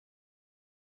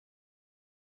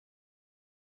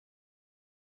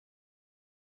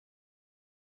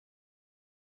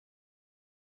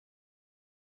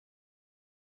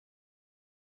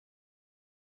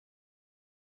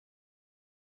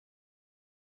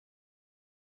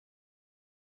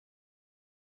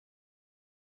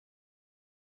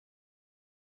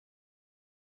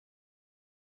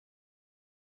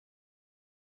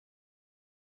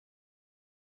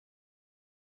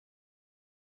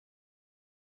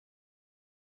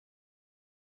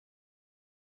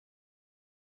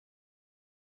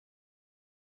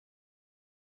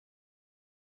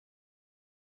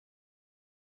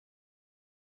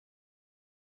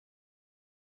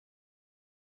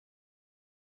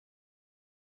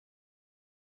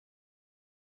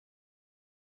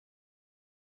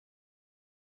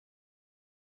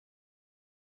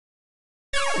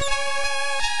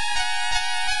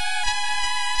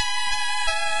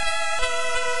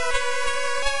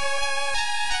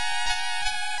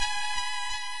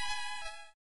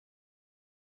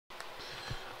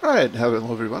Alright,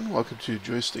 hello everyone. Welcome to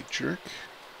Joystick Jerk.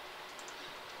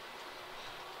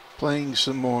 Playing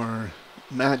some more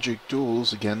Magic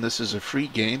Duels. Again, this is a free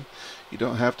game. You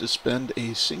don't have to spend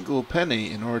a single penny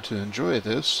in order to enjoy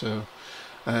this. So,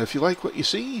 if you like what you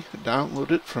see, download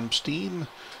it from Steam.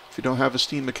 If you don't have a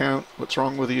Steam account, what's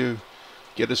wrong with you?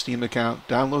 Get a Steam account,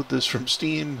 download this from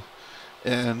Steam,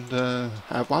 and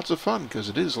have lots of fun, because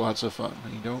it is lots of fun.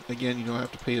 You don't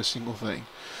have to pay a single thing.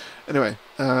 Anyway,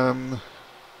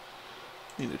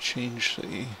 need to change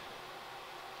the...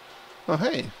 Oh,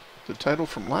 hey, the title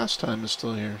from last time is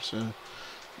still here, so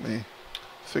let me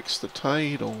fix the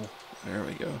title. There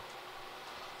we go.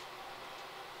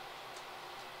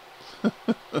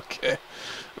 Okay.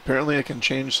 Apparently I can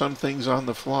change some things on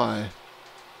the fly.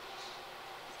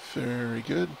 Very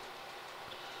good.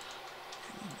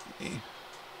 Let me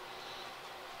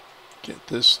get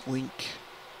this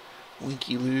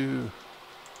linky-loo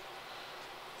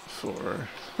for...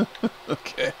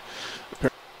 Okay.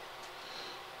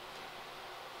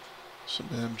 Some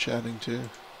him chatting too.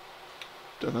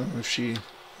 Don't know if she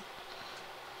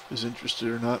is interested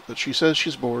or not, but she says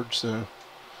she's bored, so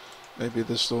maybe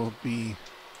this will be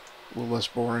a little less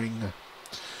boring.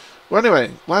 Well,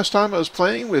 anyway, last time I was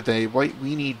playing with a white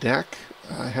weenie deck.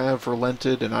 I have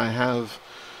relented, and I have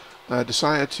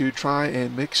decided to try a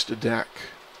mixed deck.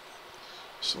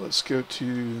 So let's go to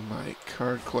my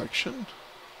card collection.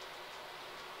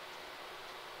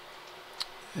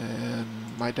 And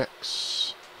my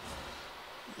decks.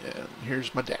 And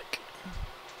here's my deck.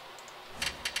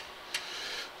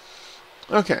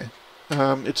 Okay.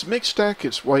 It's a mixed deck.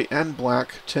 It's white and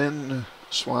black. 10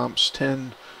 swamps,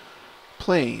 10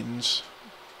 plains.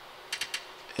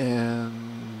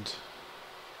 And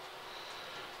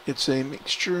it's a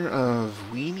mixture of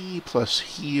weenie plus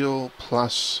heal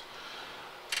plus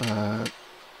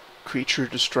creature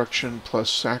destruction plus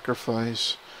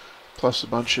sacrifice plus a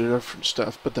bunch of different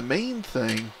stuff. But the main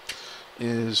thing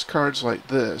is cards like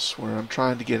this, where I'm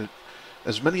trying to get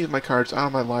as many of my cards out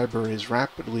of my library as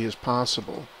rapidly as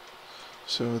possible.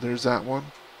 So there's that one.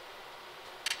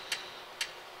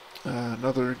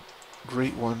 Another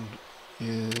great one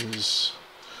is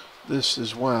this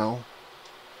as well.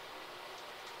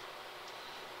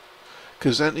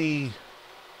 Because any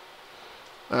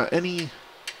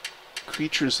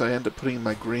creatures I end up putting in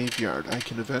my graveyard, I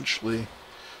can eventually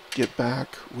get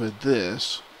back with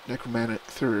this, Necromantic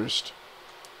Thirst.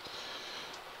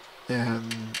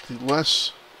 And the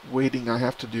less waiting I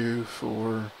have to do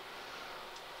for,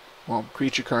 well,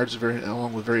 creature cards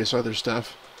along with various other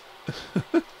stuff,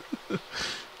 the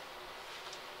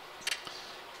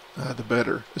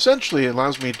better. Essentially, it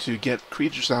allows me to get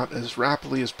creatures out as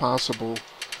rapidly as possible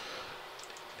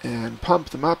and pump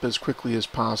them up as quickly as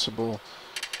possible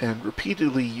and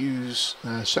repeatedly use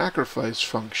sacrifice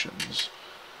functions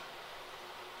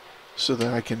so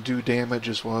that I can do damage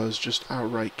as well as just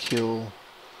outright kill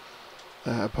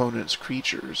opponent's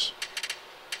creatures.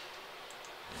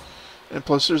 And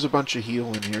plus there's a bunch of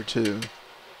heal in here too.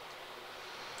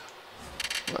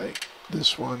 Like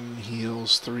this one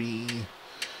heals 3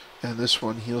 and this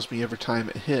one heals me every time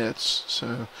it hits.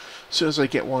 So as soon as I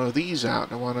get one of these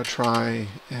out, I want to try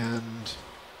and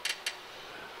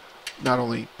not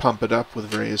only pump it up with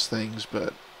various things,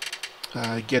 but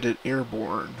get it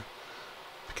airborne,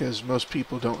 because most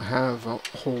people don't have a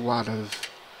whole lot of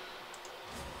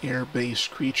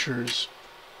air-based creatures.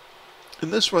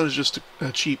 And this one is just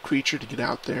a cheap creature to get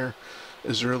out there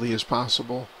as early as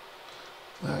possible,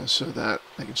 so that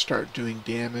I can start doing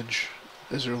damage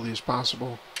as early as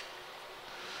possible.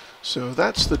 So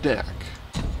that's the deck.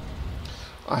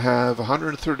 I have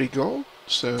 130 gold,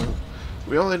 so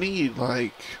we only need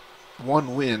like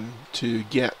one win to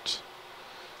get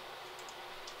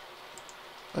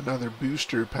another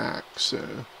booster pack.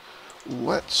 So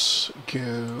let's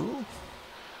go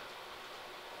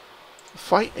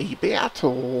fight a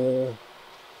battle.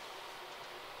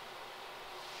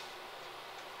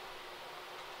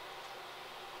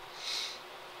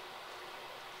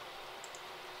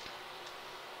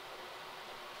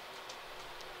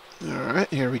 Alright,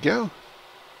 here we go.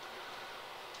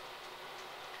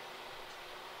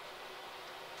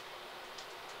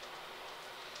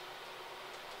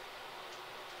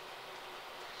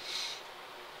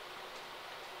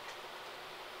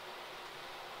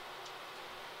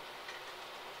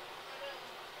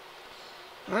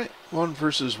 Alright, 1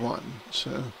 versus 1.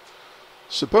 So,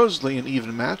 supposedly an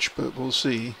even match, but we'll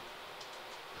see.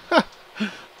 Ha!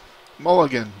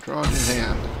 Mulligan, draw in your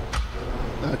hand.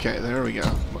 Okay, there we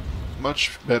go.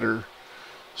 Much better,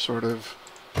 sort of.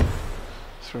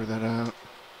 Throw that out.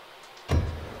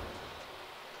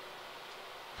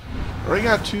 Already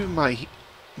got two of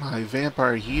my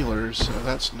vampire healers, so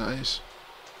that's nice.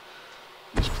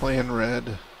 He's playing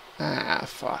red. Ah,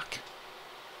 fuck.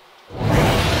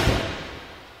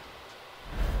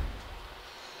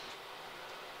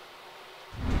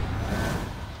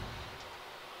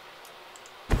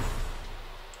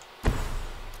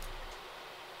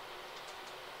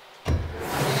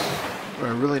 What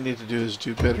I really need to do is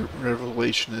do better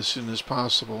revelation as soon as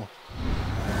possible,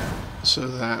 so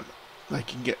that I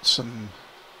can get some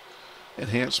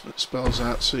enhancement spells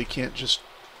out so he can't just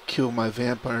kill my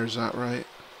vampires outright.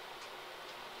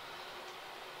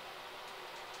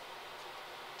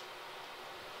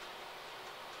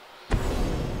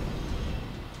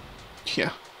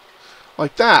 Yeah,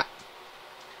 like that.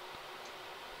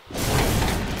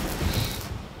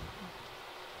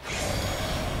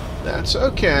 That's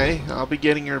okay. I'll be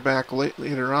getting her back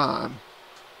later on.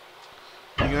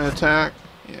 You gonna attack?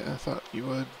 Yeah, I thought you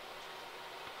would.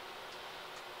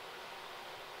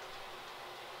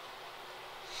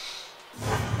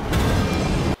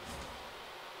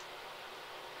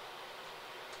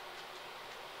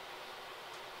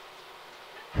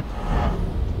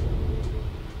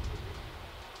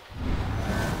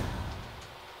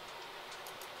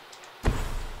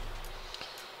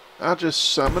 I'll just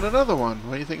summon another one.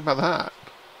 What do you think about that?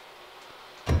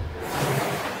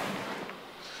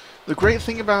 The great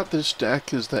thing about this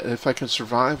deck is that if I can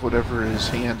survive whatever his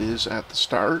hand is at the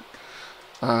start,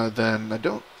 then I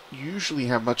don't usually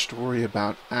have much to worry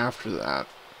about after that.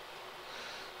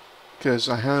 Because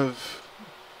I have...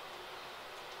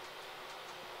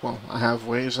 well, I have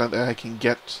ways that I can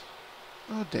get...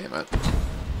 oh, damn it.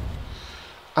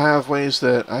 I have ways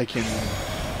that I can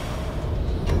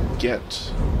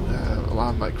get a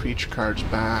lot of my creature cards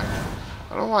back.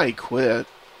 I don't know why he quit.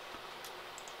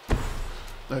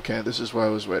 Okay, this is what I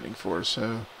was waiting for,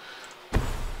 so...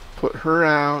 put her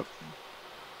out.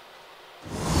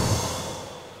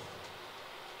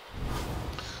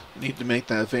 Need to make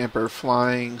that vampire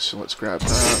flying, so let's grab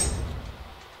that.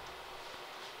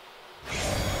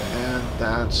 And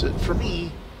that's it for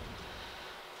me.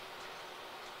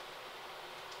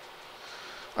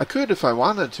 I could if I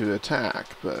wanted to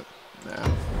attack, but nah.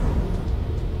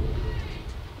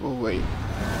 We'll wait.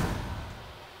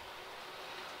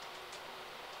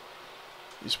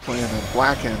 He's playing a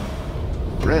black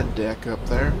and red deck up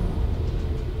there.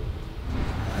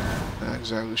 Not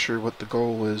exactly sure what the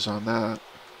goal is on that.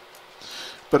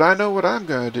 But I know what I'm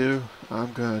going to do.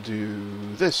 I'm going to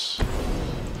do this.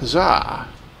 Huzzah!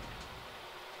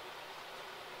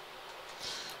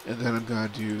 And then I'm going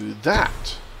to do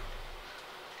that.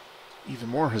 Even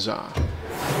more huzzah.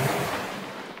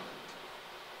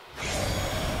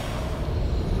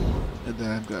 And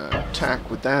then I'm going to attack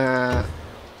with that.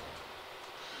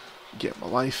 Get my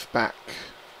life back.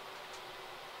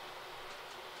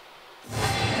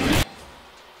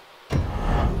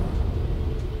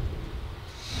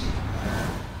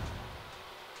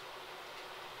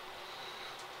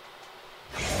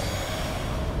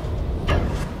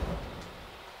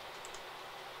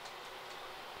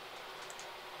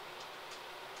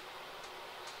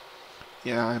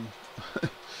 Yeah,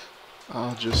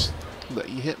 I'll just let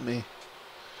you hit me.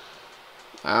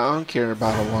 I don't care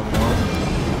about a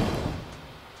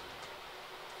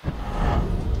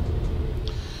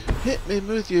 1-1. Hit me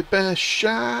with your best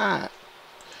shot.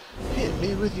 Hit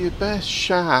me with your best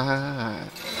shot.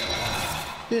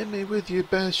 Hit me with your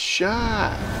best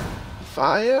shot.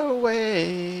 Fire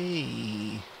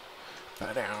away.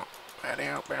 Ba-dow,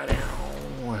 ba-dow,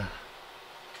 ba-dow.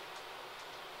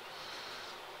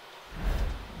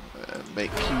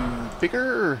 Make you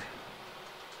bigger.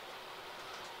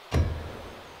 And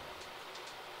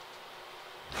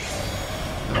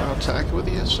I'll attack with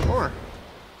you some more.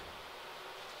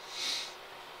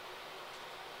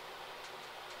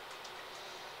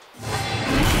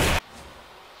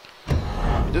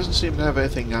 It doesn't seem to have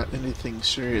anything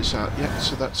serious out yet,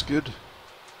 so that's good.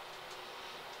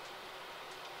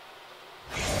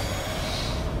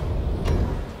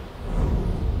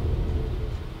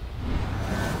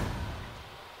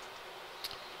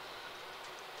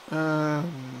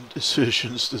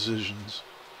 Decisions.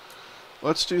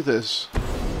 Let's do this.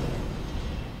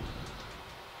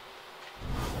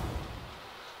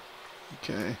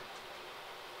 Okay.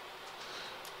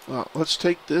 Well, let's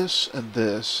take this and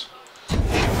this,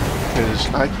 because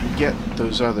I can get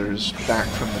those others back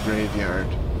from the graveyard.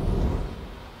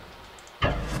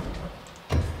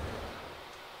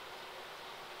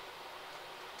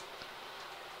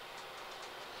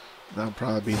 That'll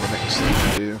probably be the next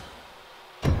thing to do.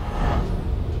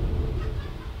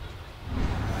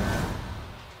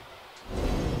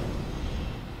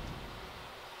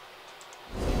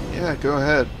 Yeah, go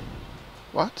ahead.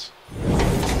 What?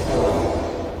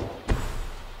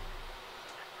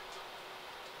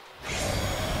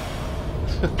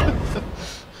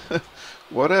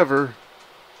 Whatever.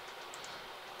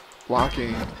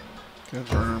 Blocking.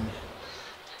 Confirm.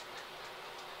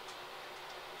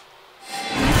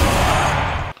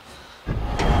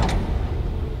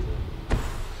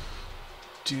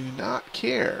 Do not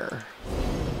care.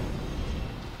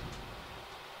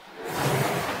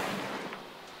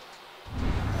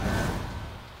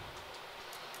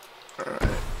 Alright,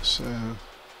 so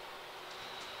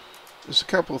there's a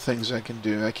couple of things I can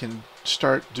do. I can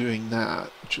start doing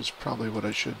that, which is probably what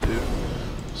I should do.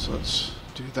 So let's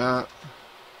do that.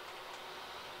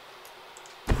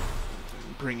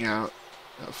 Bring out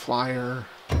a flyer,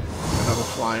 another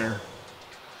flyer.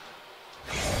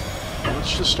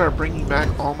 Let's just start bringing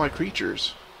back all my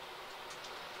creatures.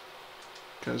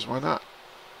 Because why not?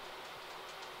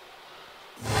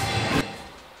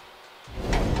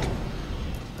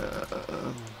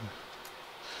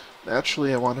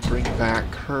 Actually, I want to bring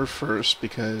back her first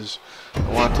because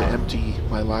I want to empty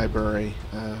my library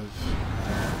of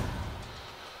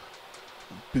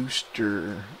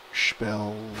booster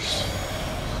spells.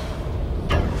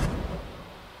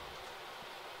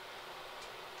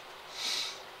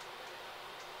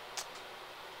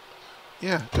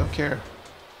 Yeah, don't care.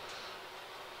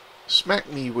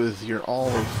 Smack me with your all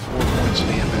of 4 points of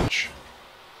damage.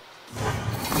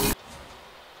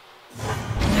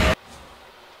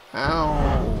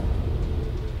 Ow!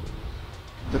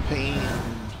 The pain.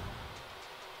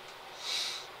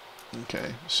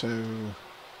 Okay, so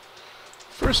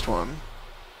first one.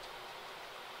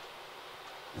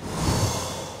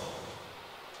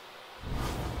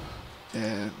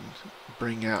 And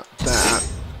bring out that.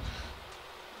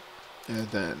 And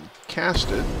then cast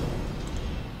it.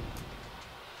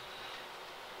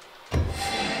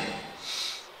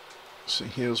 So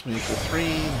heals me for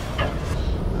 3.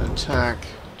 Attack,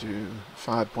 do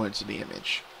 5 points of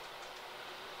damage.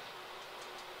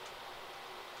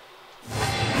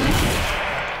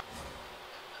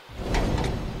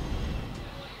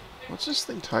 What's this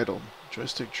thing titled?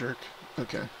 Joystick Jerk?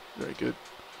 Okay, very good.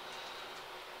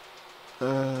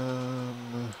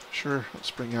 Sure,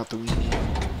 let's bring out the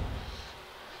weenie.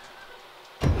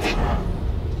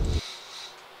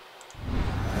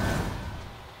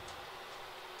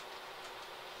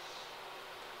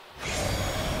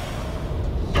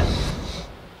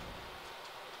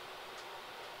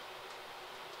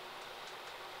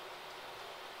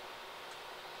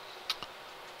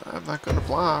 I'm not going to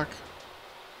block.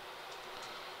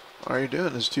 All you're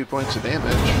doing is 2 points of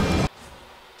damage.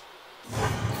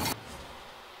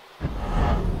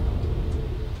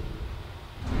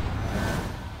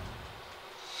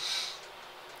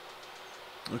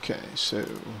 Okay, so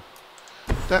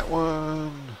that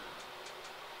one,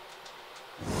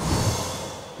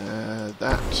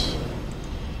 that,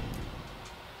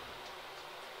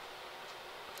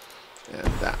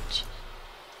 and that.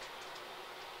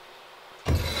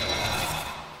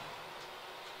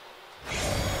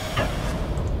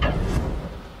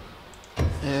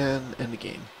 And end the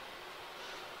game.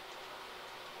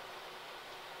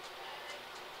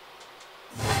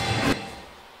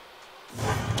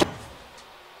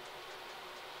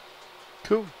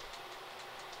 Cool.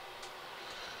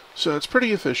 So it's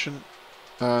pretty efficient.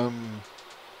 Doesn't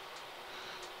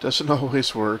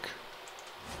always work,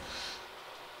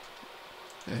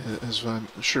 as I'm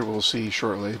sure we'll see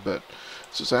shortly, but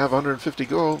since I have 150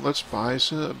 gold, let's buy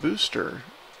a booster.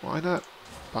 Why not?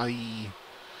 Buy.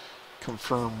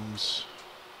 Confirms.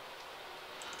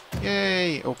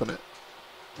 Yay! Open it.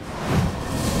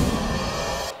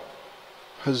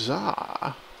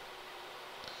 Huzzah!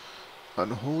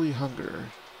 Unholy Hunger.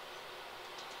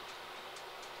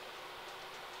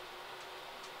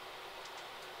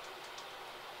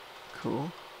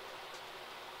 Cool.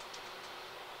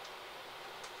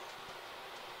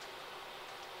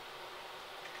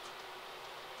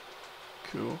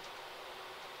 Cool.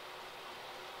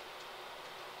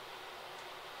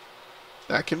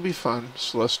 That can be fun.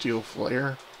 Celestial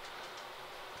Flare.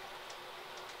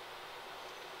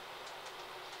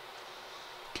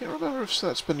 Can't remember if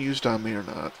that's been used on me or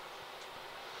not.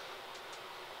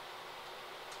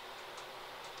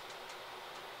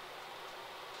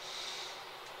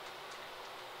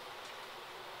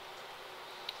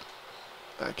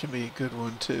 That can be a good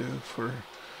one too for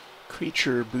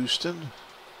creature boosting.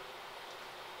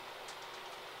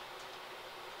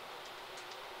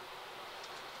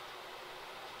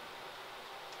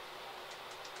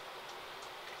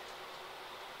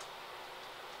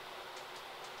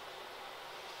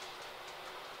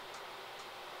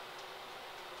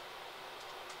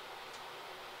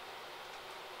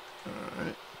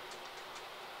 Alright.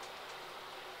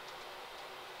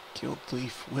 Guild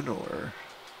Leaf Winnower.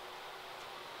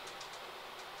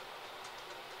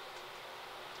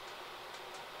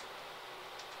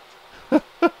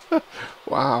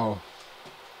 Wow.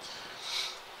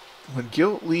 When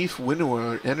Guild Leaf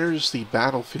Winnower enters the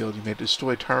battlefield, you may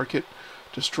destroy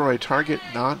a target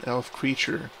non-elf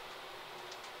creature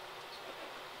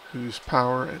whose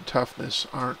power and toughness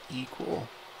aren't equal.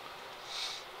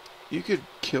 You could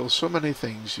kill so many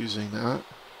things using that.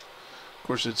 Of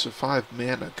course, it's a 5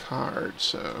 mana card,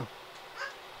 so...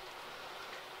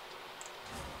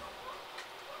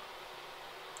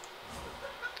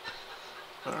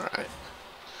 Alright.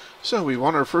 So, we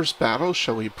won our first battle.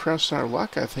 Shall we press our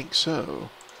luck? I think so.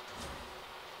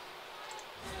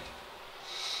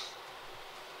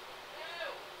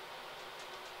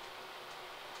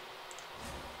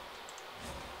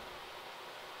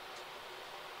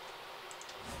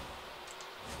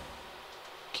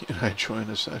 Can I join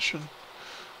a session?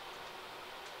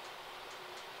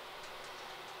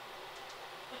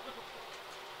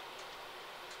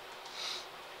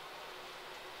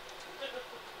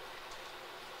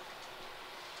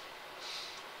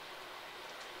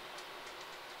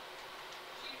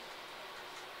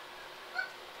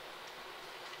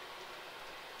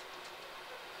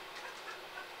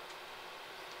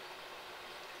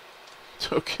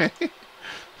 It's okay.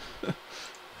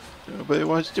 Nobody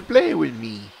wants to play with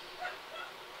me.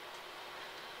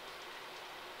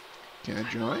 Can I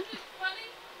join?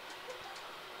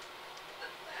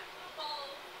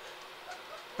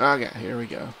 Okay, here we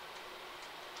go.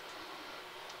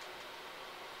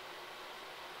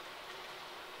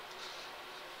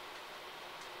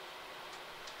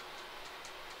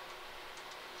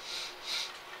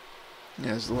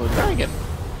 There's the little dragon.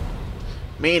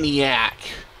 Maniac.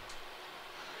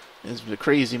 It's the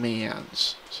crazy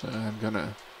man's. So I'm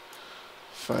gonna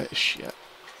fight. Shit.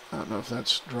 I don't know if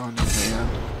that's drawn your hand.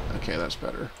 Okay, that's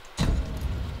better.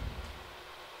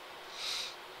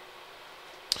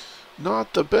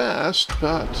 Not the best,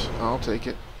 but I'll take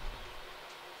it.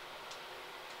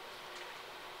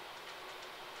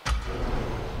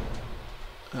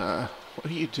 What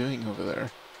are you doing over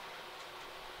there?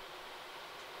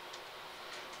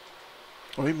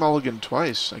 Well, he mulliganed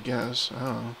twice, I guess. I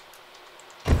don't know.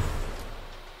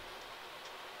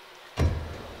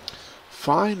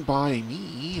 Fine by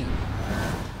me.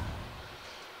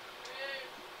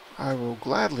 I will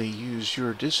gladly use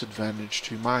your disadvantage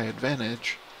to my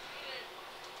advantage.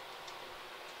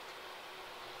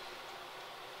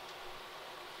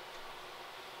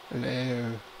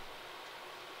 Hello.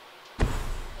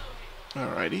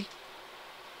 Alrighty.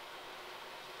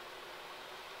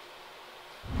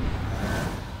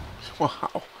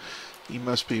 Wow. He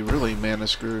must be really mana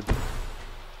screwed.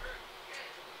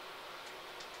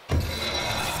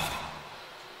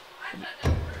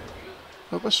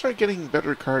 Hope I start getting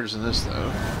better cards than this,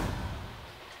 though.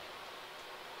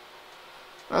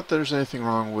 Not that there's anything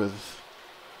wrong with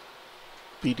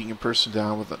beating a person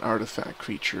down with an artifact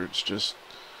creature. It's just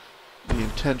the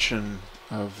intention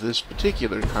of this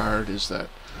particular card is that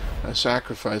I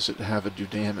sacrifice it to have it do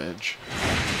damage.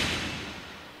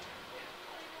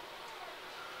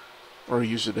 Or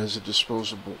use it as a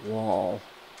disposable wall.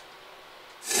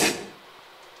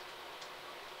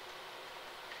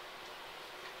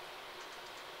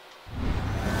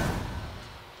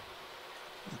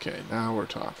 Okay, now we're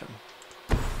talking.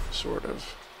 Sort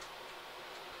of.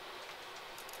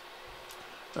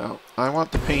 Well, I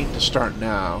want the paint to start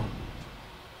now.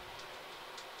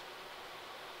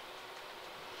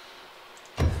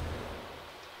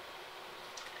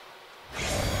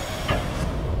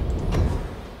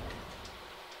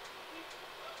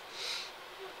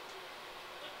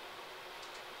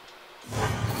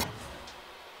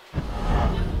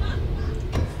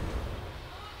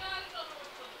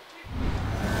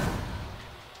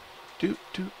 Do,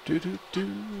 do, do, do, do.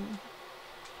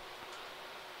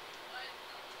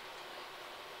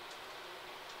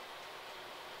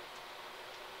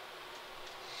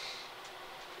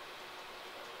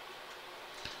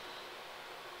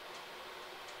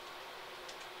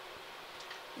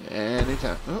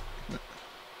 Anytime. Oh.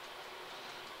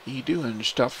 He doing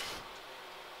stuff.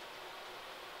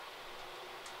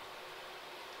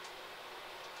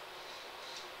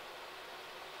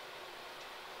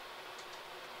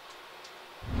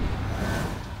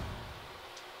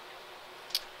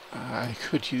 I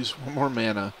could use one more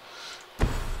mana.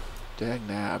 Dag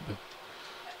nab.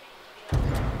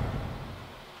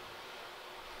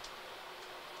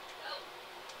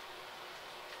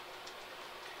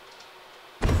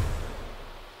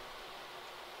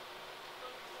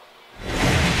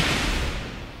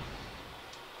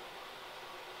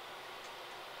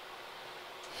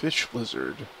 Fish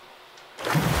lizard.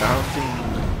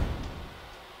 Bounding.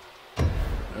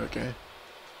 Okay.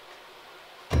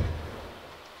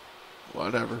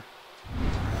 Whatever.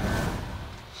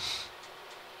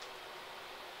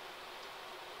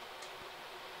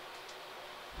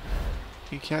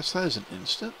 Can you catch that as an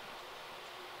instant?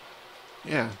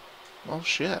 Yeah. Well,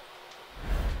 shit.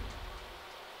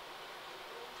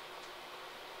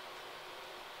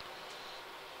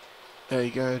 You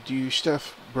gotta do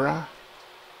stuff, bruh.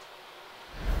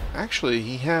 Actually,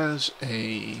 he has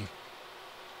a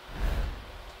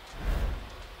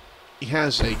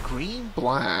green,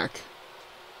 black,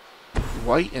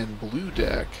 white, and blue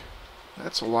deck.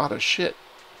 That's a lot of shit.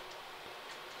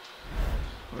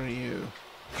 What are you?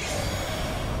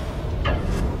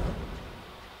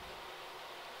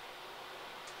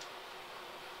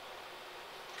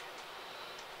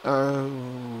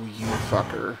 Oh, you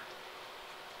fucker.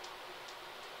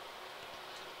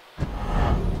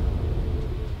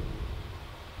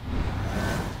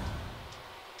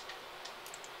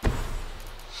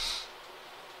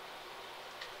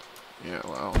 Yeah,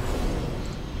 well,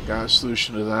 got a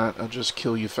solution to that. I'll just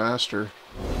kill you faster.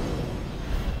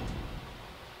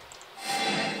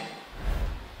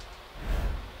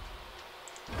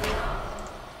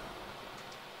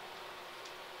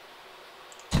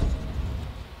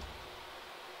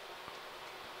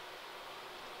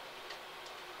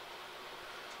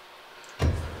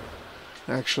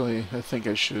 Actually, I think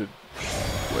I should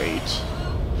wait.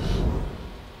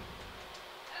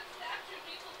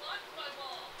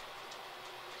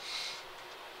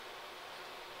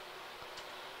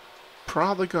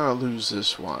 Probably gonna lose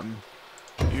this one.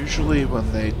 Usually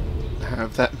when they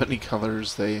have that many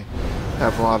colors, they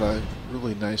have a lot of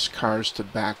really nice cards to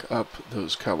back up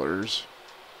those colors.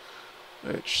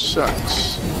 Which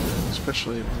sucks.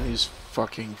 Especially with these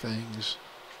fucking things.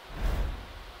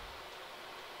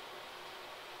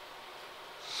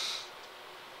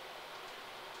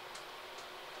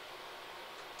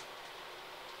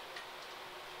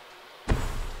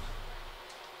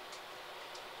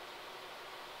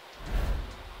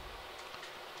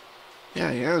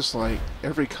 Yeah, he has like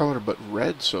every color but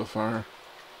red so far.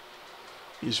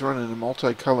 He's running a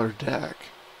multicolored deck.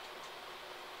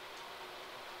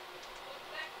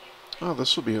 Oh,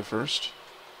 this will be a first.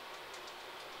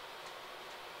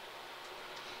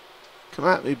 Come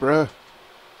at me, bruh.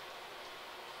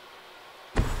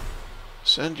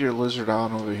 Send your lizard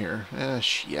on over here. Ah,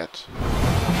 shit.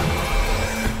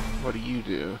 What do you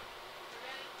do?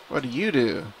 What do you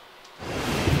do?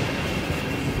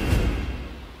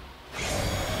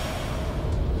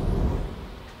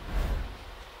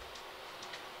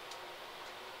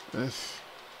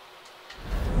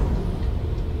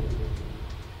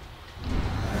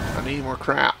 I need more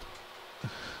crap.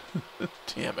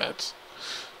 Damn it.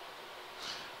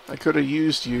 I could have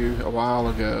used you a while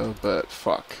ago, but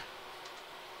fuck.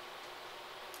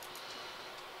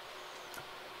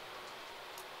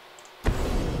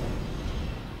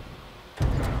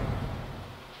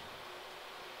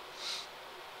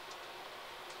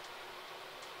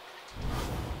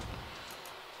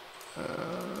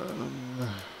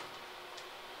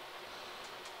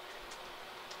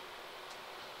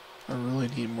 I really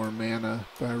need more mana,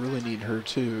 but I really need her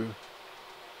too.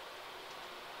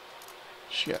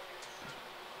 Shit.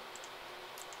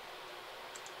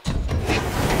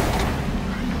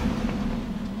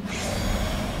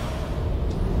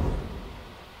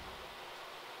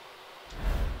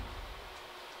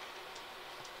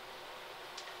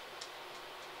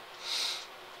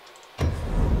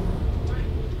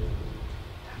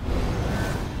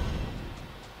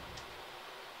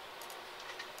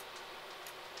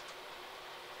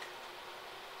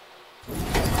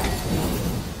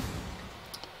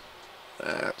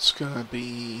 That's gonna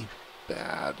be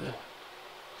bad.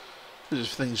 If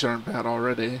things aren't bad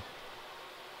already.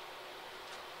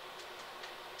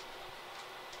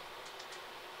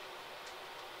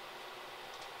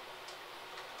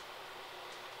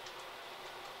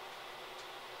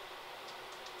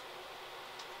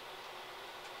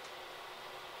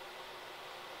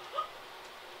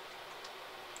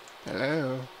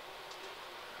 Hello.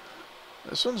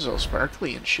 This one's all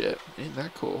sparkly and shit. Ain't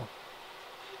that cool?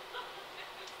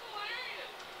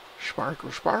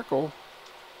 Sparkle, sparkle.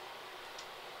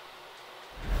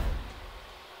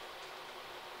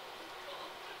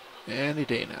 Any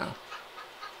day now.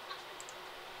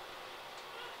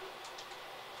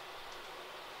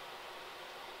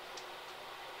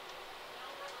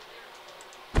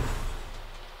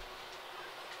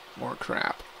 More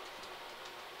crap.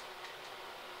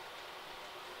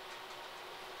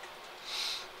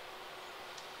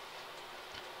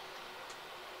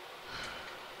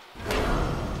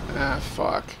 Ah,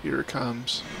 fuck. Here it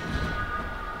comes.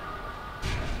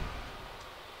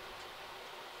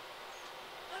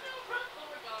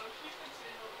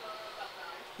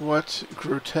 What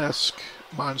grotesque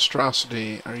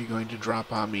monstrosity are you going to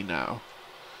drop on me now?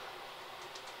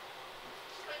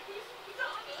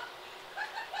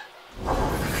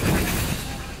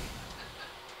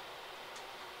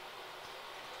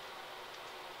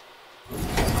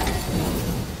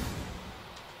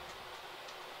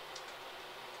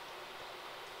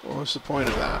 What's the point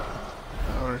of that?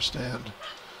 I don't understand.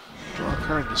 Draw a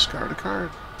card, discard a card.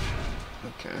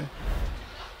 Okay.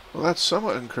 Well, that's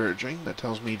somewhat encouraging. That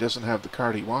tells me he doesn't have the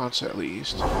card he wants, at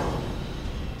least.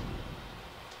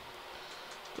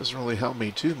 Doesn't really help me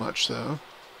too much, though.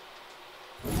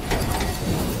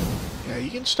 Yeah, you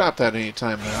can stop that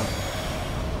anytime now.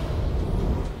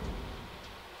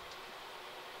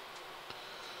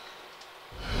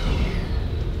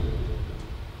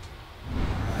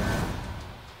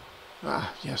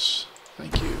 Ah, yes.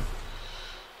 Thank you.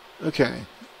 Okay.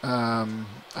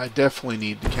 I definitely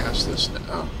need to cast this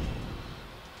now.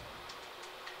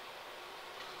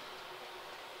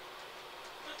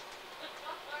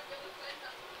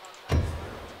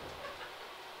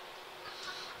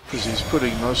 Because he's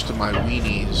putting most of my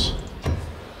weenies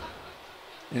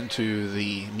into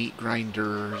the meat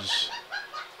grinders.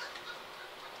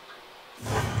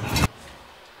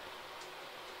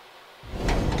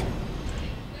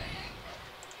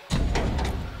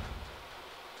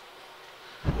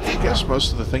 I guess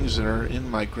most of the things that are in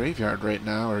my graveyard right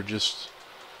now are just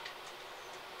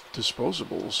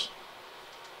disposables,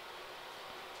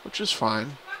 which is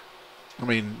fine. I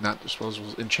mean, not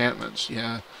disposables, enchantments,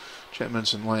 yeah.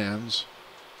 Enchantments and lands.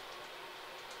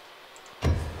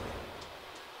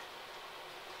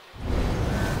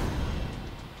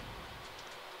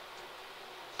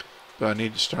 But I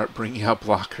need to start bringing out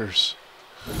blockers.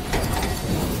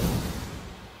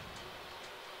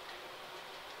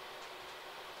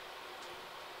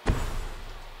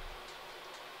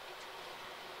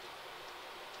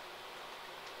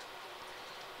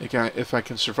 If I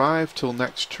can survive till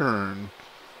next turn,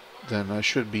 then I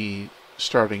should be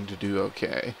starting to do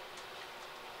okay.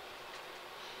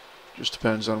 Just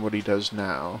depends on what he does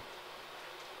now.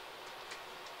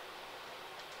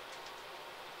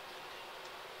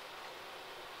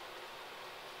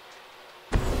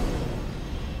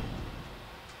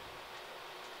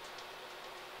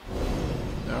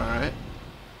 Alright.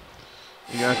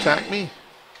 You gonna attack me?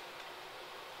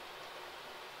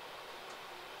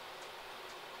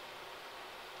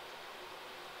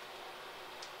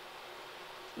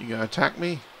 You gonna attack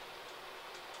me?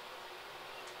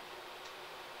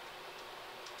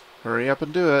 Hurry up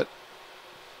and do it.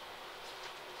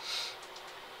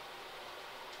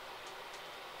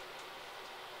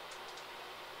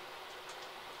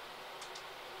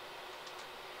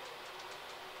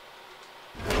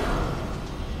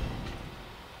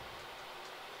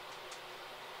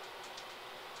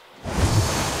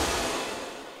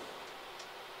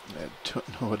 I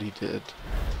don't know what he did.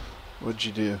 What'd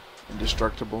you do?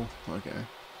 Indestructible? Okay.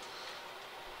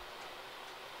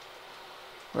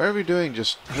 Whatever you're doing,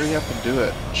 just hurry up and do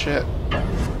it. Shit.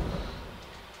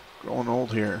 Growing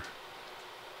old here.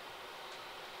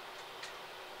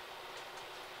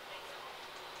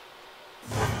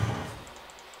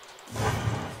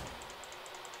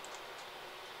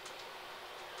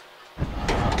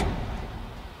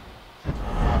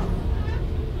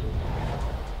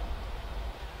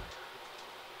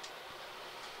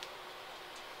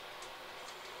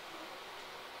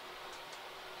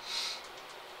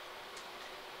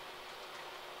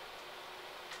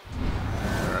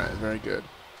 Very good.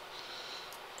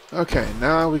 Okay,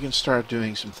 now we can start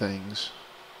doing some things.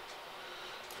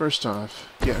 First off,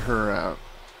 get her out.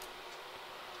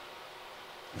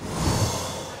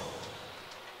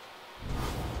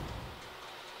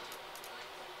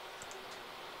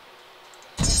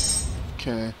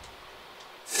 Okay.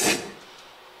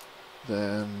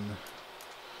 Then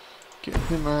get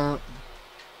him out.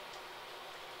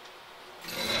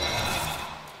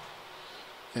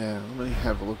 And let me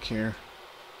have a look here.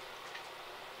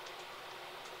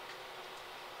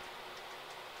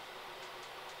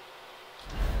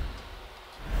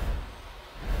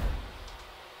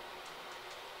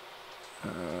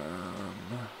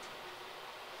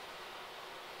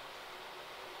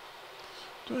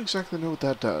 Don't exactly know what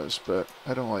that does, but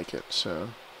I don't like it, so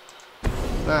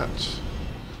that,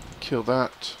 kill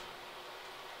that,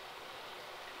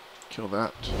 kill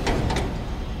that.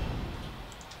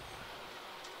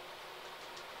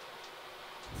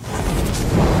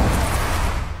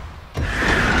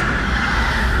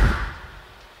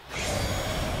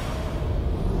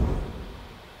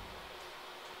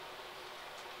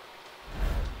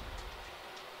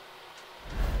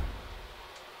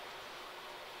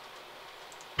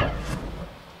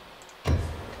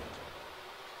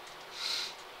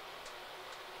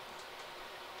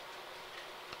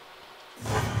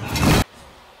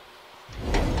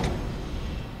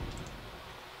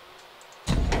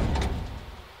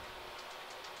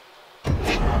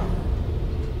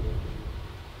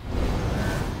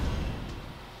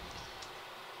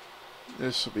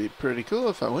 This will be pretty cool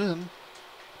if I win.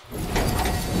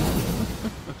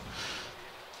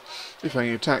 If I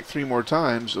can attack 3 more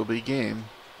times, it'll be game.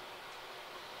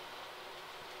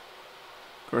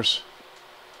 Of course,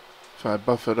 if I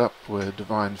buff it up with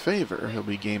Divine Favor, he'll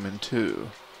be game in 2.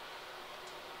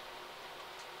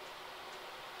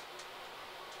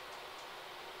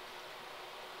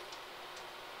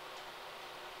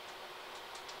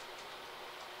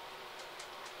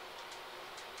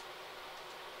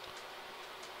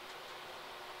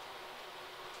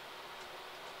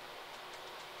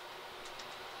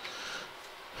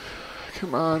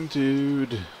 Come on,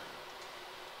 dude.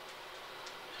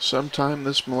 Sometime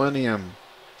this millennium.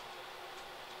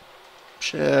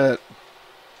 Shit.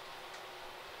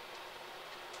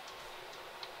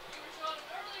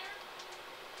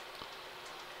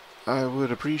 I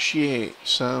would appreciate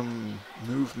some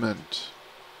movement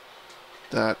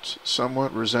that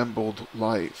somewhat resembled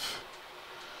life.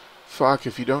 Fuck,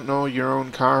 if you don't know your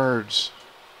own cards,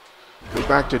 go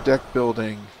back to deck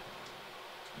building.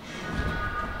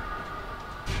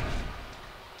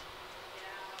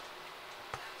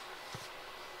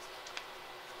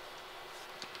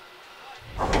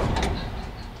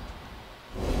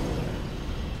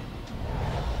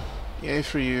 Yay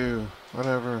for you.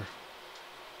 Whatever.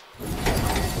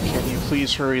 Can you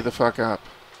please hurry the fuck up?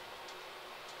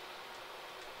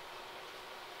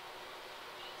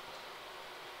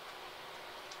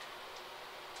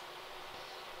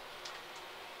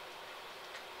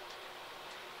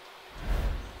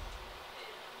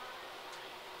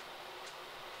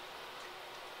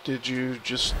 Did you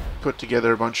just put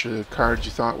together a bunch of cards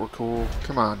you thought were cool?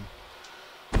 Come on.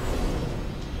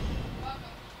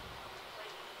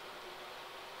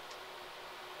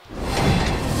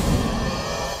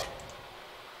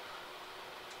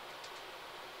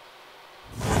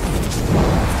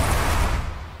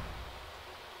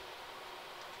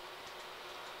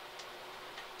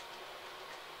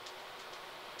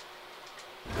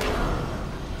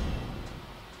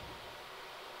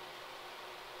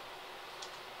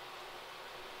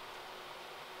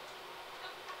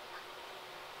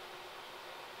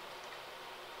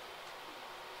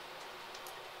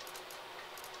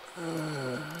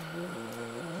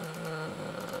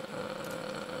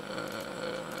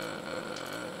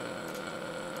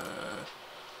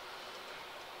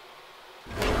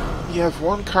 You have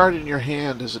 1 card in your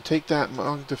hand. Does it take that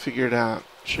long to figure it out?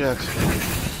 Shit.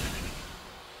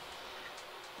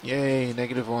 Yay,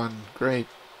 -1. Great.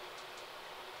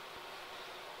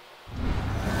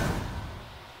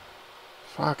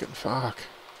 Fucking fuck.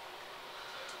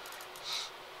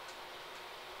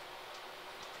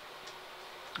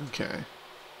 Okay.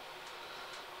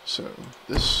 So,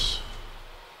 this...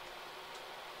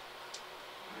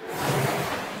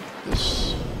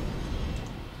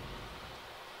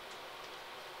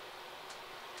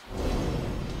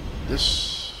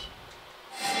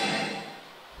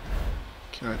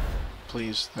 Can I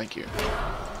please? Thank you.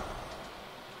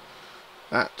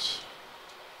 That.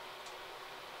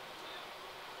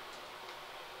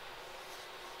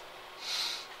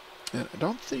 And I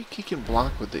don't think he can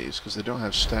block with these because they don't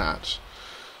have stats.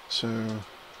 So,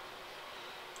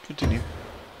 continue.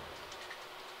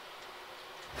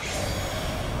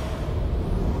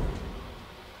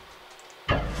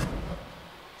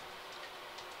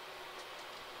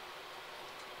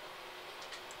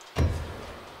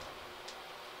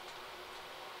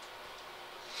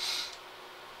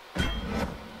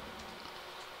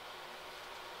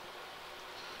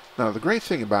 Now, the great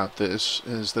thing about this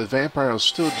is the vampire will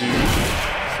still do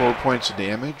 4 points of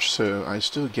damage, so I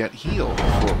still get healed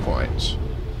 4 points.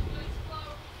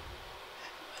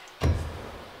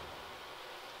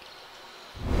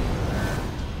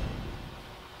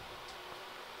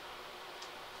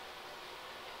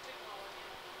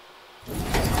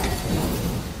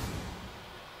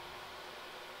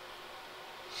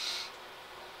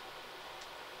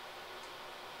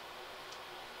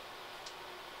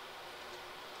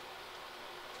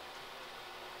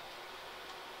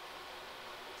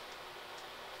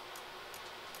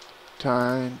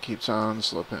 Time keeps on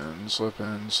slipping,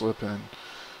 slipping, slipping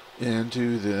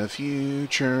into the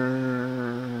future.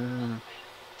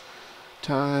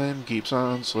 Time keeps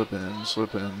on slipping,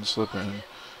 slipping, slipping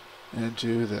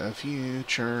into the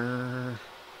future.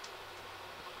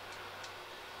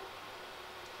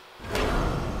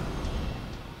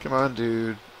 Come on,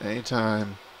 dude.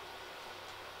 Anytime.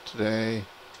 Today.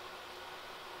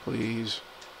 Please.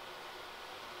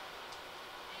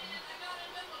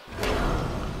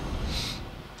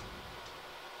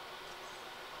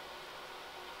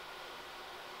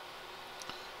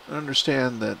 I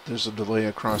understand that there's a delay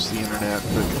across the internet,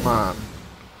 but come on.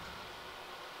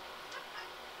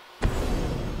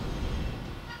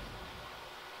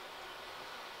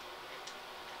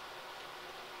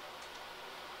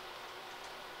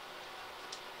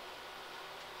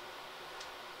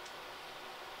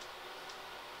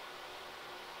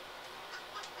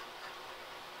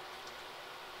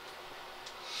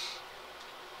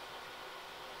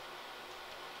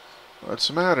 What's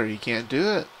the matter? You can't do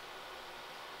it?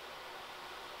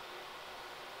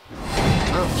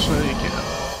 Oh, so you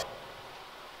can.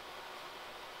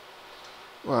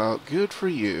 Well, good for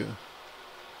you.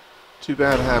 Too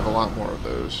bad I have a lot more of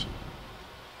those.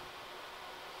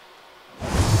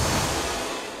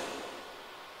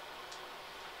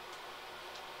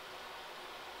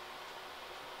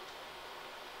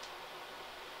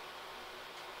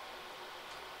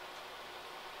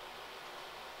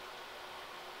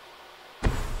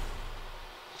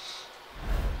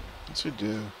 What's he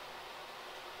do?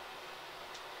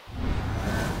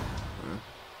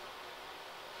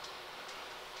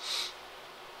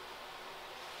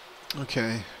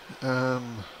 Okay. Well,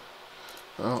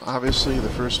 obviously the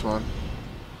first one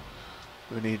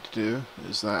we need to do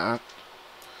is that.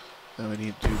 Then we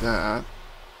need to do that.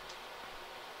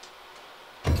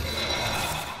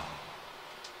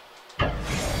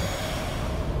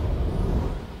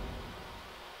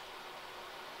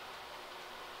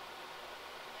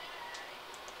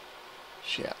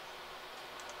 Shit.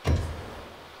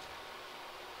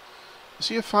 Is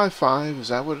he a 5/5? Is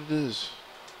that what it is?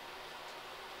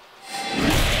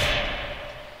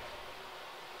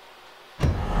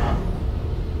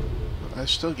 I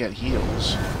still get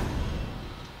heals.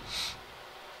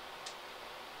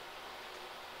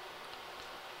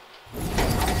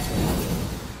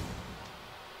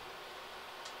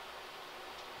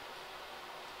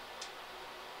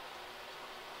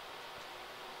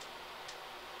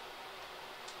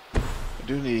 I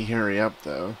do need to hurry up,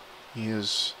 though. He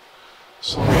is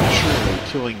slowly but surely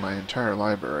killing my entire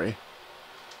library.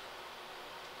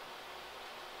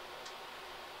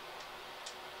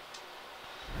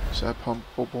 Is that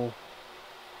pumpable?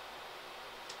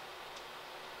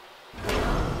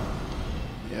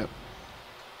 Yep.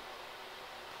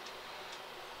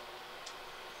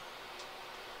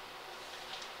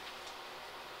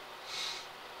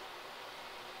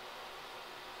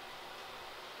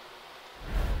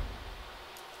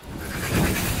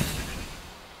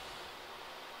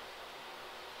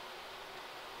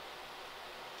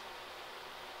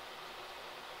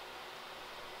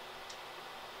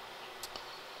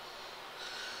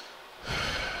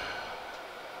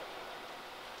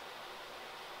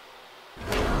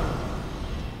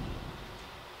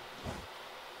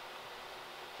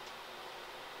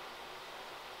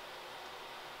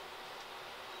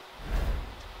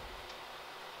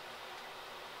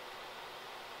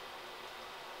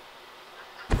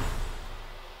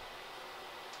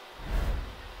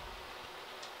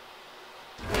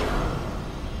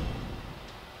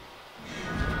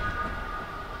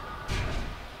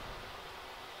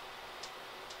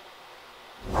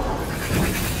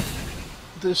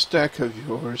 This deck of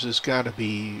yours has got to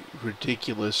be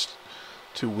ridiculous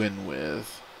to win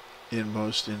with in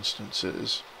most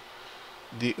instances.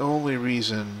 The only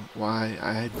reason why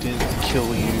I didn't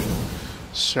kill you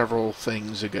several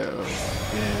things ago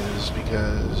is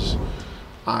because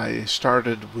I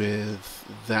started with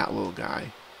that little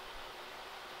guy.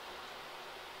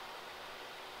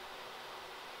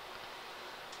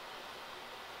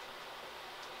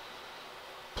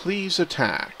 Please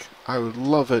attack. I would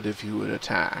love it if you would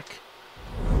attack.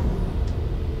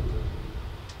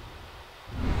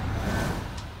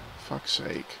 Fuck's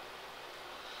sake.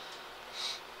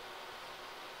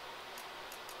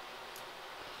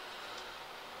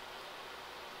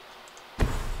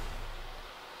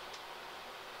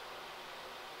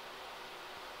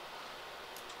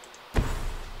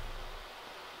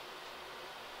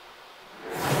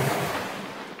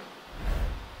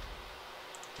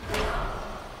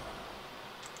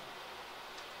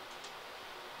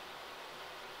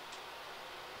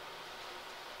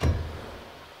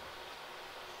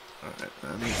 Alright,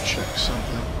 I need to check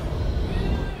something.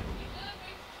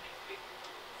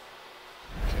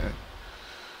 Okay.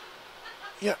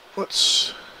 Yeah,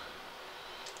 let's...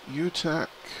 You attack.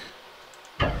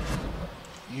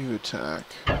 You attack.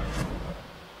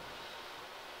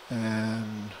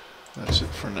 And that's it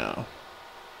for now.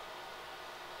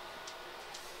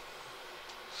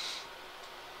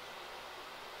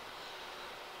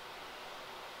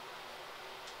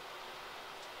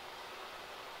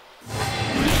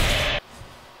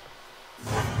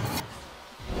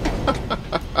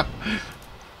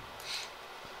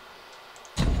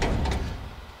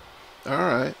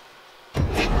 Alright.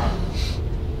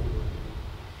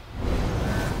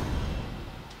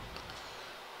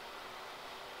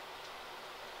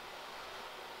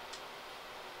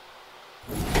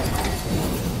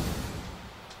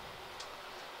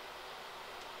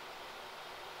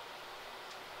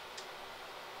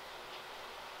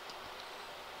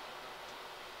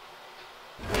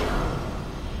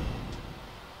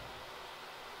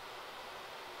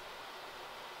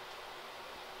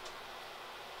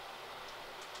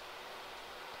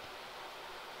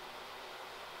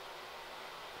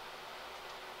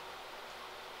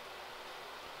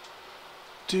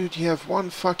 Dude, you have one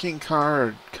fucking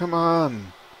card. Come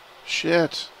on.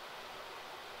 Shit.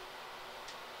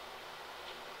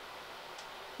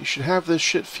 You should have this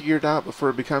shit figured out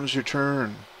before it becomes your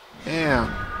turn.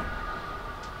 Man.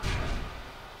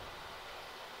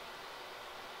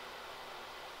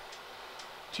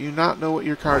 Do you not know what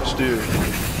your cards do?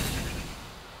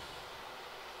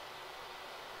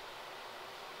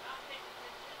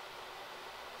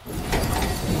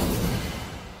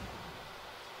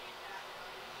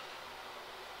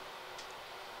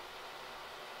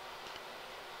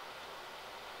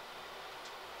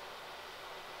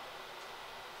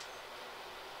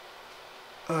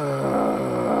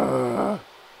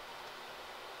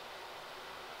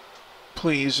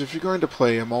 Please, if you're going to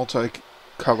play a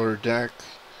multi-color deck,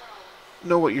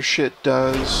 know what your shit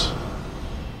does.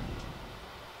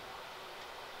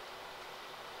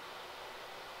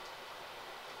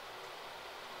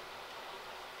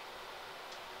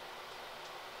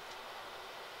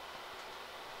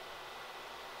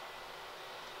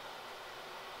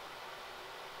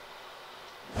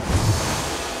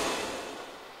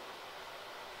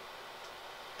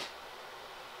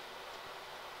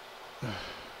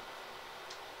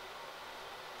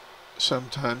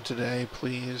 Sometime today,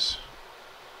 please.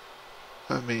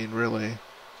 I mean, really.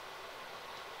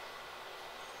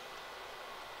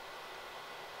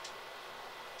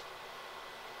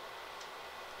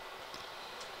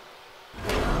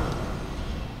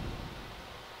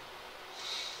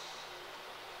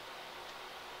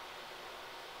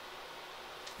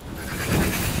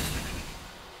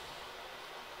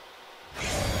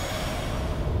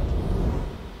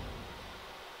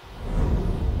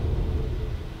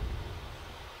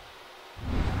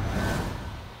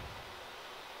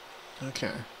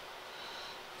 Okay.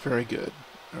 Very good.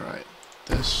 Alright.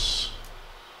 This.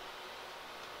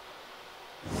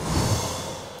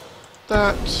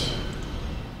 That.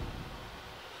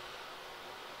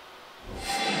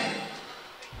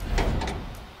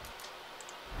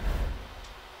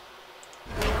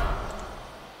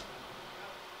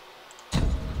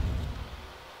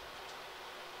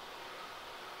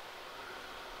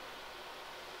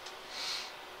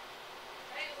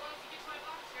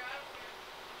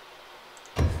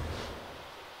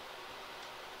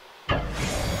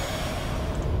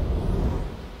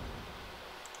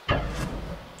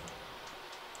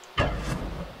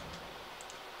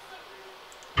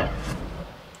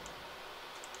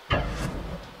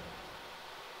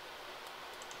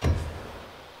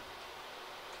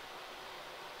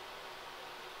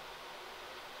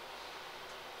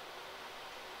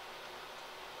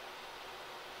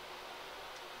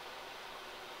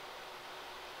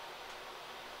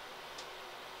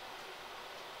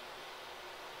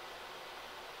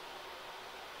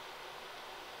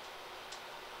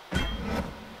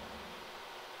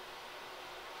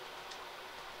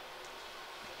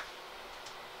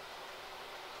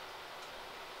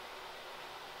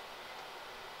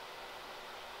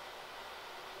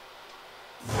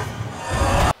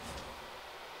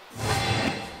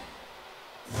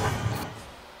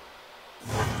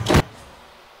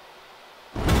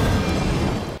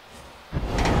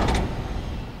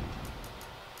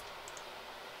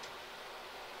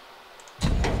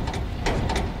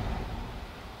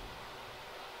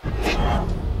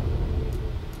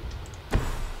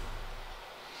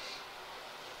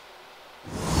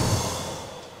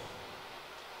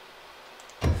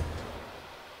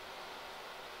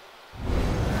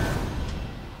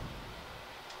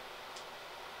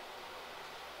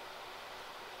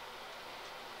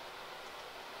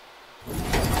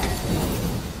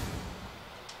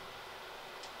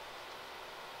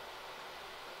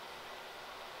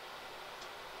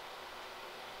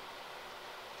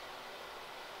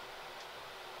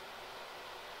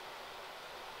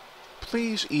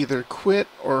 Please either quit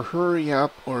or hurry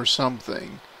up or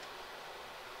something.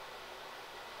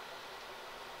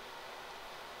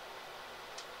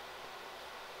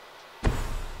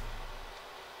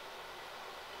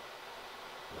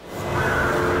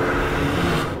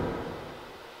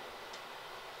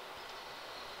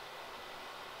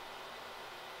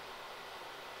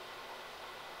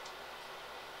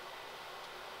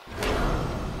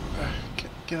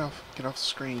 Get off the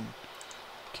screen.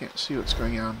 Can't see what's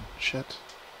going on. Shit.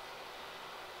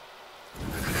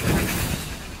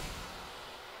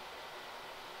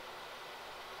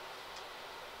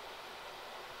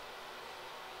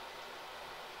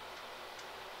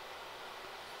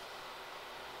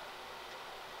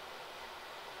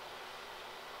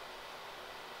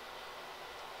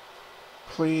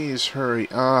 Please hurry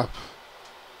up.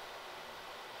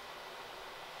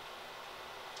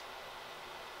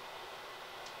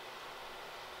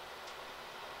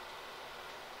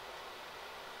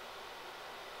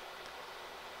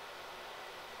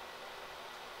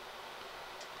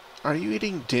 Are you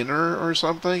eating dinner or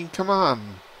something? Come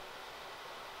on.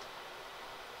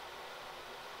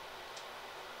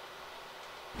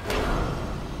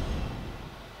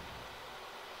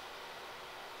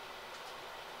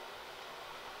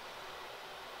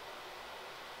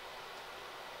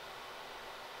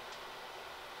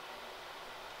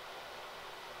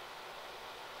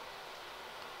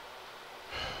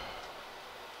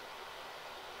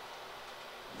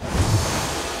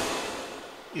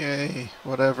 Yay,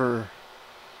 whatever.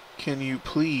 Can you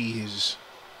please?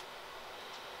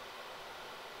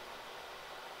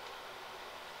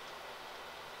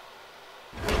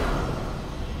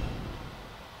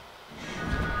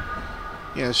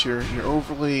 Yes, your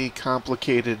overly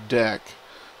complicated deck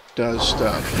does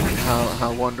stuff.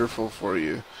 How wonderful for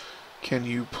you. Can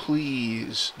you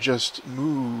please just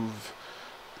move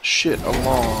shit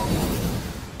along?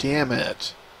 Damn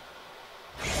it.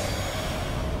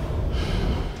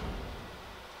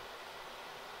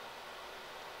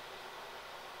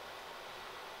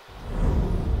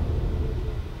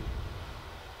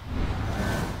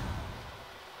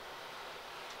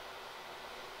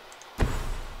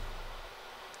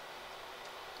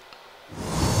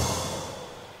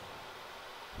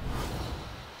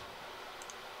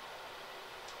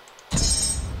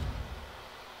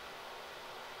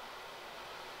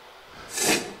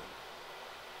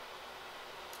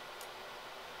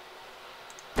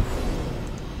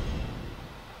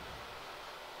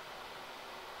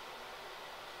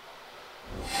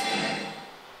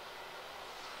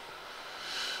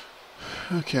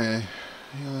 Okay.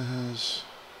 Hela has...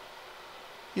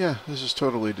 Yeah, this is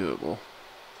totally doable.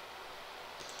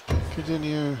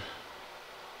 Continue.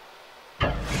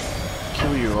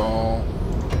 Kill you all.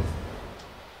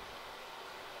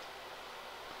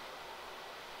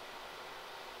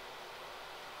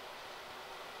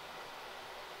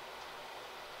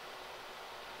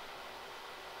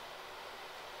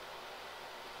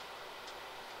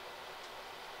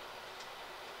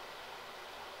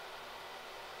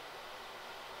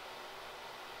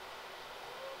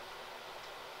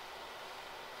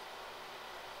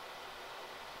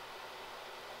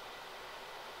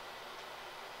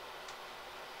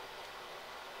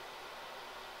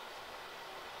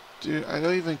 Dude, I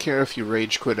don't even care if you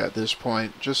rage quit at this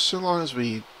point, just so long as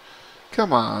we...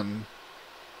 Come on.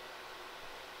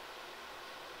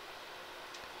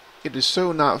 It is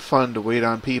so not fun to wait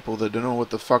on people that don't know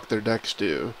what the fuck their decks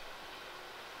do.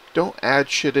 Don't add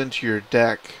shit into your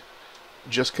deck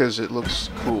just because it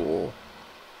looks cool.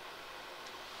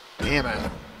 Damn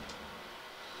it.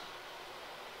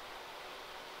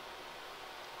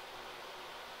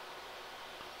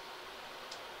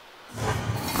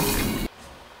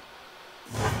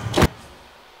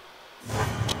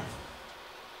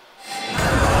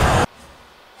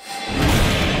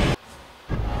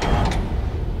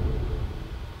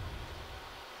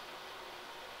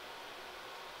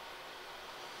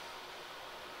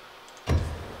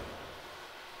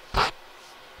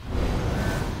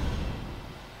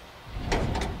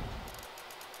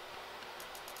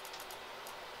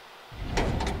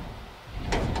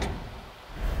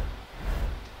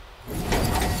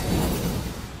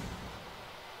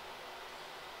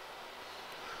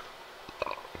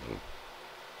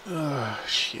 Ugh,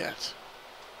 shit.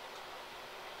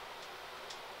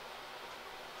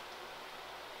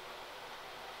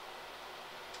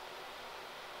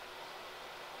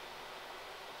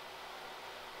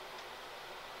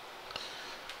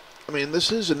 I mean, this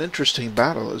is an interesting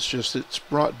battle. It's just it's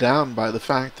brought down by the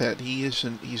fact that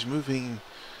he's moving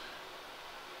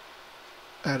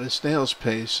at a snail's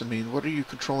pace. I mean, what are you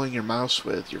controlling your mouse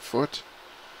with? Your foot?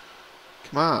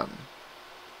 Come on.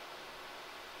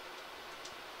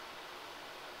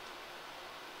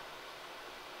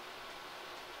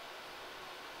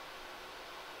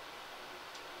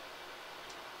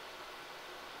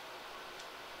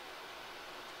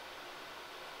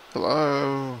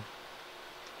 Hello?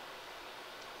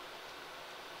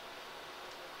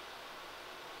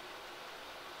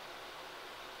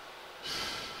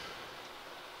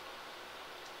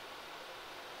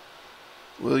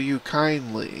 Will you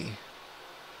kindly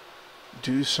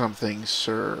do something,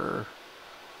 sir,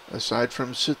 aside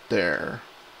from sit there?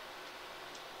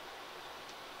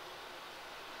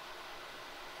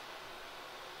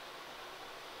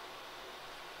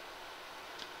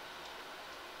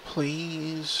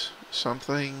 Please?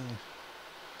 Something?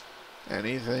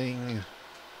 Anything?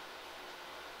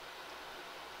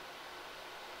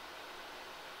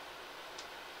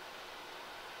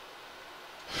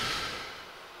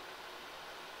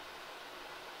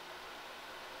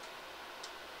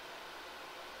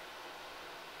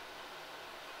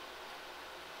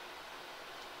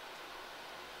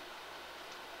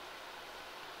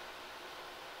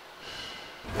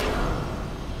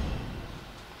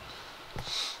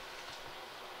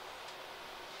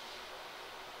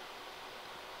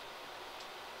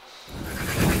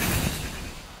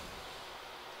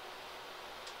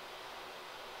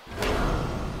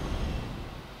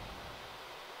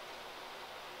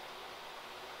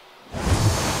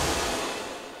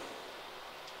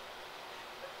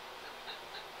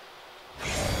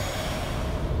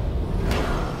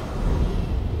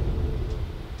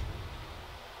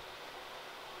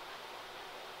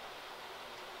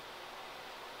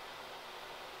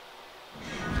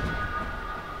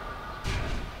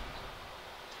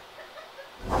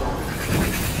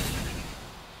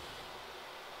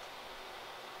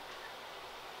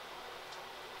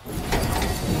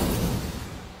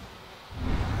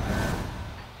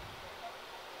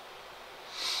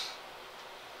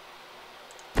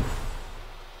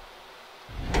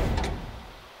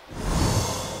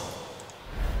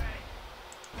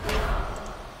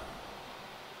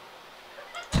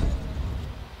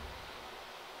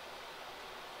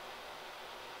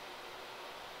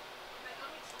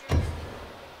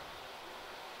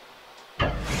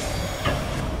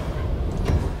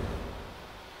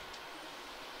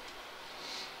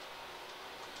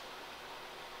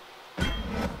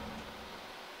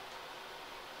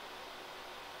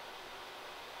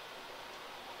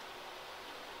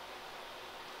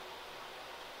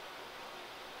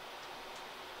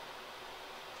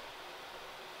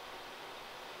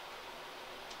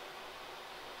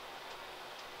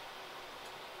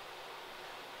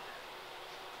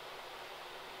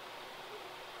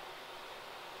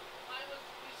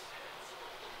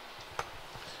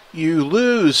 You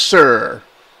lose, sir.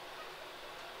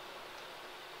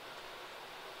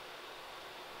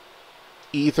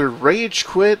 Either rage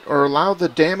quit or allow the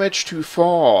damage to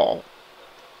fall.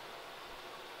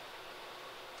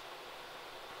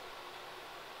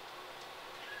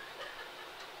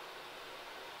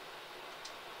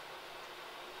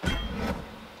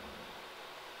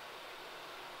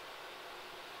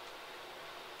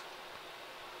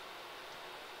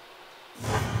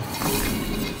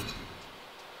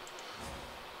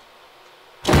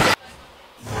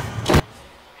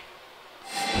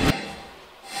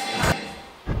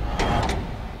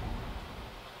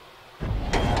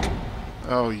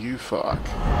 Oh, you fuck.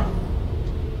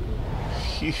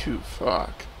 You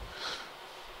fuck.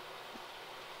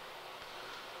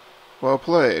 Well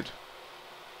played.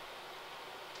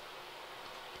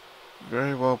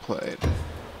 Very well played.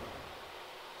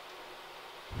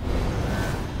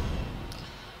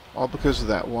 All because of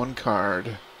that one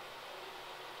card.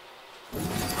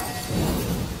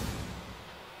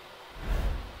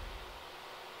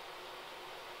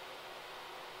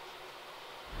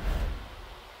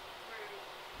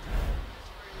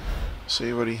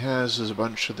 See, what he has is a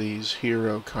bunch of these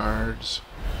hero cards.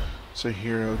 It's a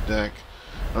hero deck.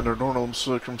 Under normal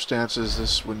circumstances,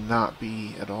 this would not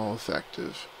be at all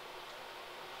effective.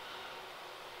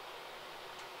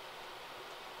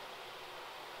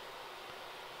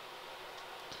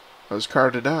 I was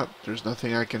carded out. There's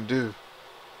nothing I can do.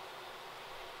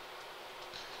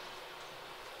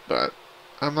 But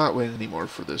I'm not waiting anymore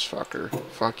for this fucker.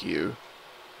 Fuck you.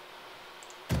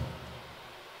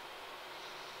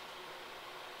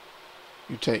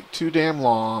 You take too damn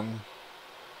long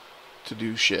to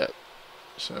do shit.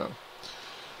 So,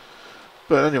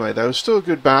 but anyway, that was still a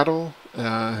good battle.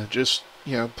 Just,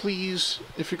 you know, please,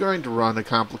 if you're going to run a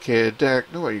complicated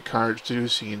deck, know what your cards do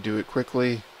so you can do it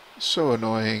quickly. It's so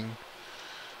annoying.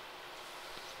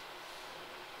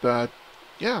 But,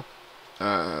 yeah,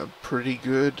 pretty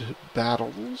good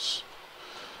battles.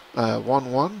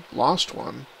 Won one, lost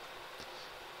one.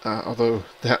 Although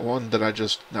that one that I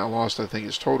just now lost, I think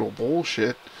is total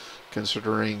bullshit,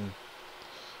 considering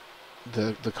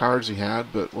the cards he had,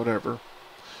 but whatever.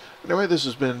 Anyway, this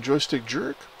has been Joystick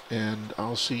Jerk, and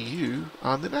I'll see you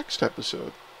on the next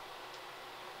episode.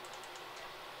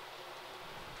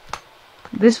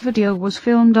 This video was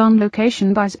filmed on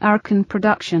location by Zarakan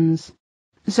Productions.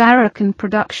 Zarakan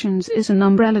Productions is an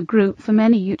umbrella group for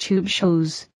many YouTube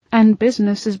shows and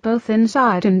businesses both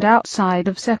inside and outside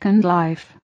of Second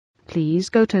Life. Please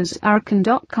go to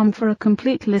zarakan.com for a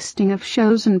complete listing of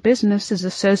shows and businesses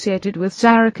associated with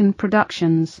Zarakan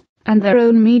Productions, and their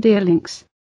own media links.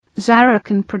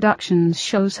 Zarakan Productions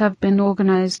shows have been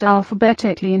organized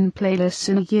alphabetically in playlists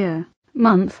in a year,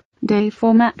 month, day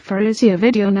format for easier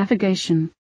video navigation.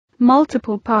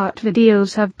 Multiple part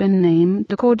videos have been named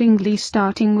accordingly,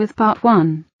 starting with part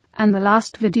 1, and the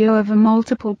last video of a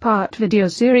multiple part video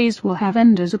series will have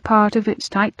end as a part of its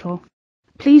title.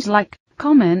 Please like,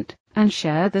 comment, and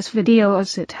share this video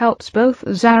as it helps both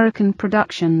Zarakan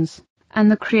Productions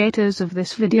and the creators of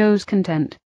this video's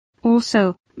content.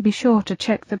 Also, be sure to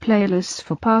check the playlists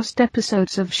for past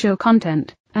episodes of show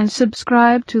content, and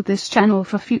subscribe to this channel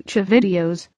for future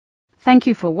videos. Thank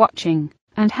you for watching,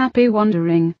 and happy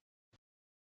wandering.